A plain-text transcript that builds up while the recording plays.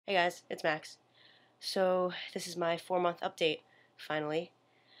Hey guys, it's Max. So, this is my 4-month update, finally.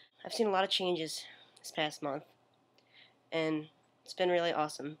 I've seen a lot of changes this past month, and it's been really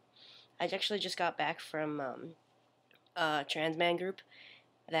awesome. I actually just got back from a trans man group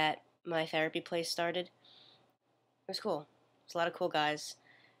that my therapy place started. It was cool. There's a lot of cool guys,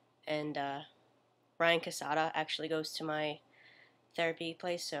 and Ryan Casada actually goes to my therapy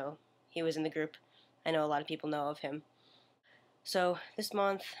place, so he was in the group. I know a lot of people know of him. So, this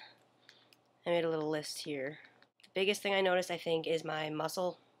month, I made a little list here. The biggest thing I noticed, I think, is my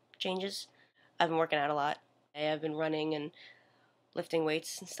muscle changes. I've been working out a lot. I've been running and lifting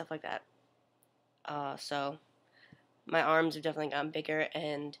weights and stuff like that. So my arms have definitely gotten bigger,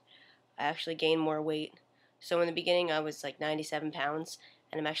 and I actually gained more weight. So in the beginning, I was like 97 pounds,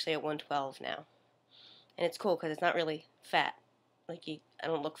 and I'm actually at 112 now. And it's cool because it's not really fat. I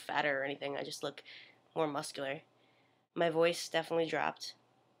don't look fatter or anything. I just look more muscular. My voice definitely dropped.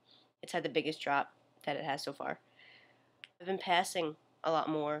 It's had the biggest drop that it has so far. I've been passing a lot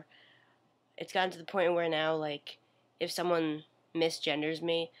more. It's gotten to the point where now, like, if someone misgenders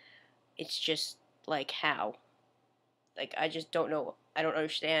me, it's just like how. Like, I just don't know. I don't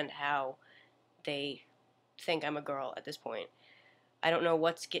understand how they think I'm a girl at this point. I don't know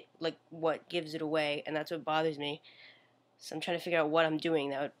what gives it away, and that's what bothers me. So I'm trying to figure out what I'm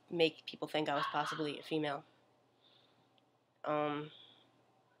doing that would make people think I was possibly a female. I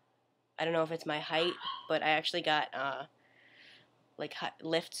don't know if it's my height, but I actually got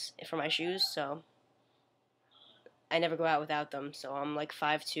lifts for my shoes, so I never go out without them. So I'm like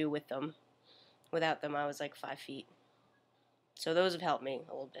 5'2" with them. Without them, I was like 5 feet. So those have helped me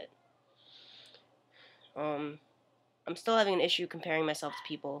a little bit. I'm still having an issue comparing myself to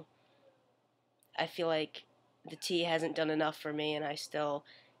people. I feel like the T hasn't done enough for me, and I still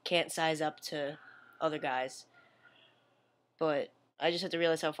can't size up to other guys. But I just have to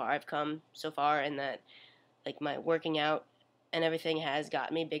realize how far I've come so far, and that like my working out and everything has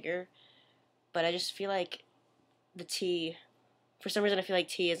got me bigger. But I just feel like the T, for some reason, I feel like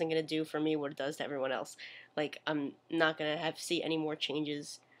T isn't gonna do for me what it does to everyone else. Like I'm not gonna have to see any more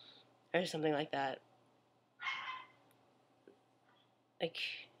changes or something like that. Like,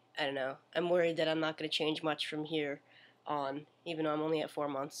 I don't know. I'm worried that I'm not going to change much from here on, even though I'm only at 4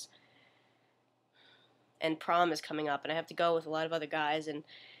 months. And prom is coming up, and I have to go with a lot of other guys, and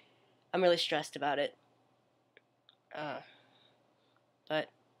I'm really stressed about it. Uh, but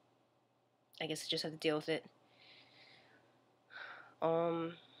I guess I just have to deal with it.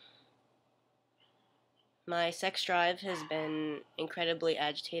 Um, my sex drive has been incredibly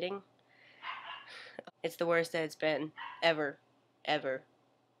agitating. It's the worst that it's been ever, ever.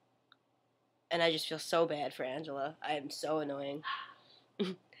 And I just feel so bad for Angela. I am so annoying.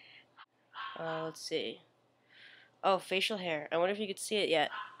 Let's see. Oh, facial hair. I wonder if you could see it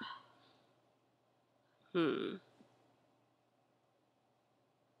yet. Hmm.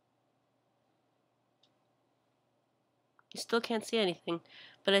 You still can't see anything,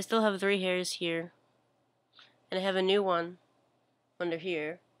 but I still have 3 hairs here, and I have a new one under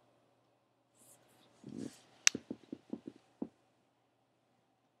here.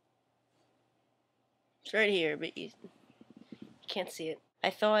 It's right here, but you can't see it. I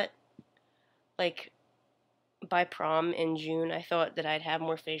thought, like, by prom in June, I thought that I'd have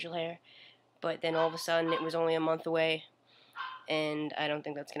more facial hair, but then all of a sudden it was only a month away, and I don't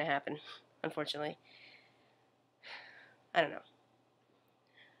think that's going to happen, unfortunately. I don't know.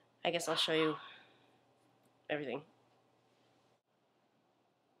 I guess I'll show you everything.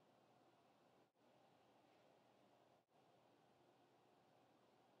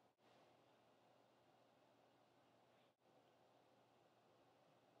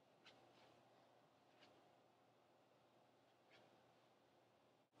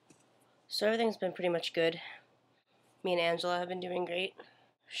 So everything's been pretty much good. Me and Angela have been doing great.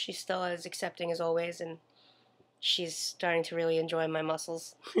 She's still as accepting as always, and she's starting to really enjoy my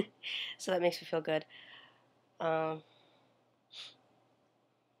muscles. So that makes me feel good. Um,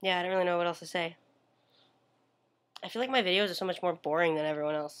 yeah, I don't really know what else to say. I feel like my videos are so much more boring than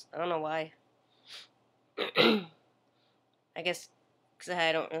everyone else. I don't know why. I guess because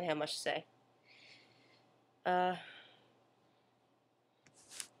I don't really have much to say. Uh,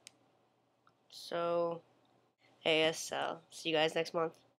 so, I guess I'll see you guys next month.